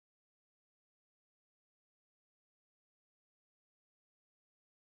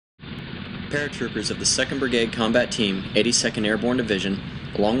Paratroopers of the 2nd Brigade Combat Team, 82nd Airborne Division,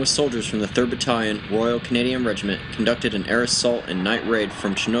 along with soldiers from the 3rd Battalion, Royal Canadian Regiment, conducted an air assault and night raid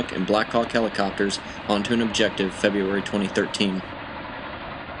from Chinook and Black Hawk helicopters onto an objective February 2013.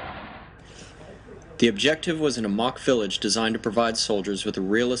 The objective was in a mock village designed to provide soldiers with a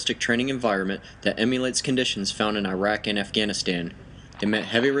realistic training environment that emulates conditions found in Iraq and Afghanistan. They met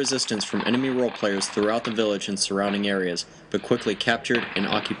heavy resistance from enemy role players throughout the village and surrounding areas, but quickly captured and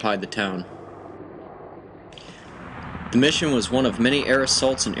occupied the town. The mission was one of many air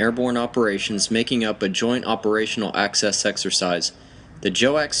assaults and airborne operations making up a joint operational access exercise. The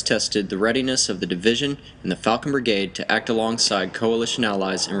JOAX tested the readiness of the division and the Falcon Brigade to act alongside coalition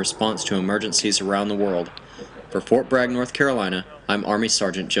allies in response to emergencies around the world. For Fort Bragg, North Carolina, I'm Army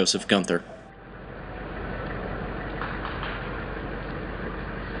Sergeant Joseph Gunther.